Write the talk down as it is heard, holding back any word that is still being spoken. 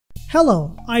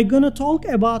Hello, I'm gonna talk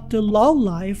about the love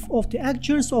life of the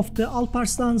actors of the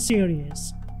Alparslan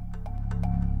series.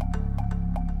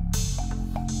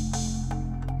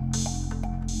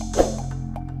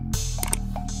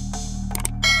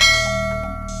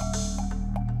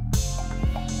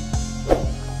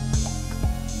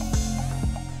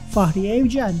 Fahriye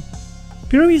Evcen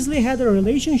previously had a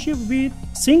relationship with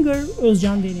singer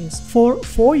Özcan Deniz for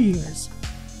 4 years.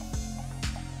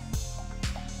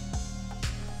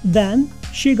 Then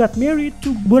she got married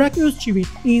to Burak Özçivit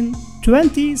in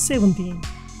 2017.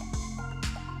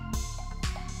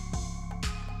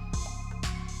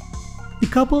 The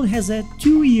couple has a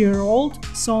 2-year-old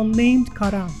son named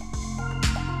Karan.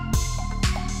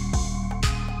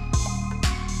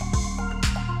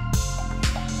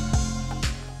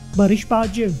 Barış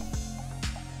Bağcı,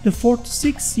 the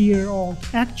 46-year-old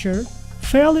actor,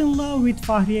 fell in love with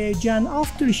Fahriye Evcen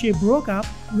after she broke up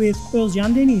with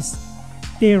Özcan Deniz.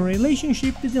 Their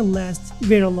relationship didn't last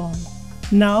very long.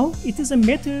 Now it is a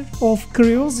matter of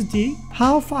curiosity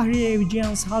how Fahriye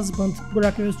Evcen's husband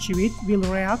Burak Özçivit will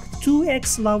react to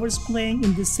ex-lovers playing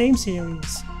in the same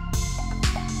series.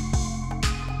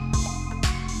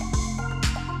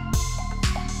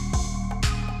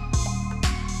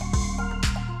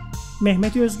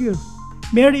 Mehmet Özgür,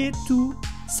 married to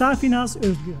Safinaz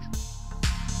Özgür.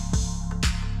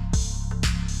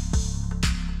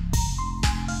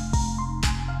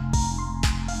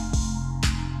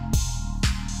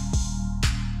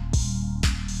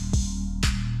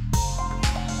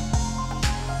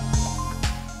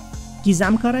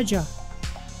 Gizem Karaca,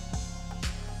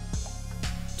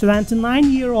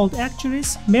 29-year-old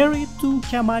actress married to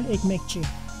Kemal Ekmekçi.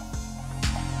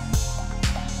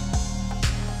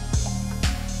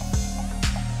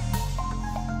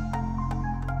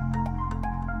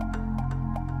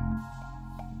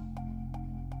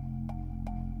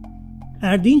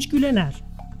 Erdinç Gülener,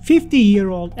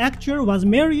 50-year-old actor, was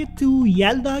married to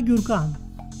Yelda Gürkan,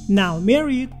 now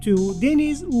married to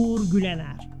Deniz Uğur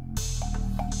Gülener.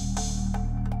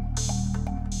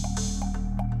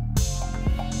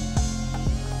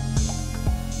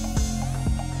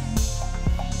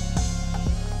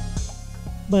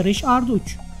 Barış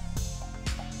Arduç,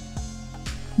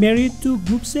 married to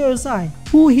Gupse Özay,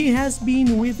 who he has been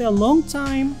with a long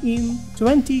time in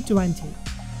 2020.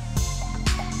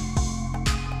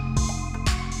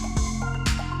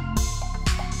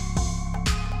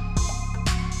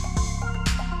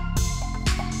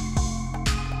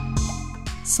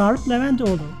 Sarp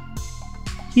Leventoğlu,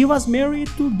 he was married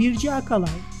to Birce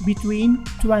Akalay between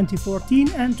 2014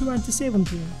 and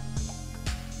 2017.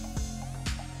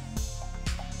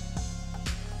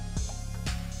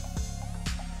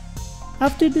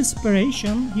 After the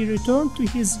separation, he returned to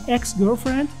his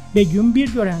ex-girlfriend Begüm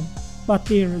Birgören, but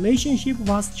their relationship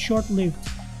was short-lived.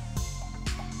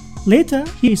 Later,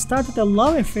 he started a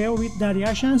love affair with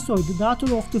Derya Şensoy, the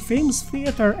daughter of the famous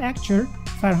theater actor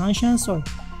Ferhan Şensoy,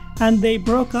 and they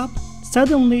broke up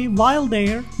suddenly while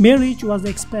their marriage was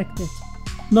expected.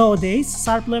 Nowadays,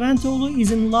 Sarp Leventoğlu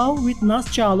is in love with Naz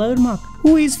Çağla Irmak,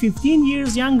 who is 15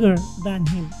 years younger than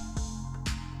him.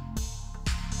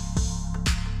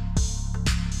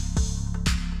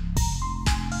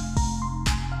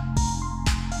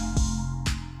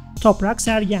 Toprak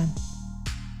Sergen,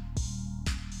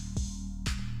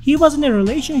 he was in a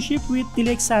relationship with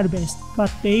Dilek Serbest, but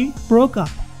they broke up.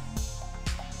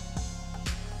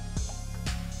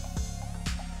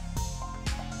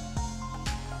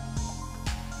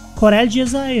 Korel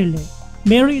Cezayirli,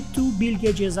 married to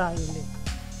Bilge Cezayirli.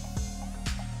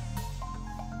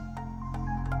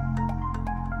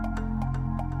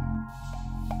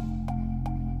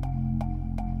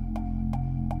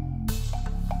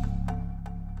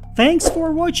 Thanks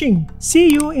for watching. See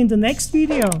you in the next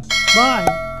video.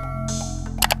 Bye.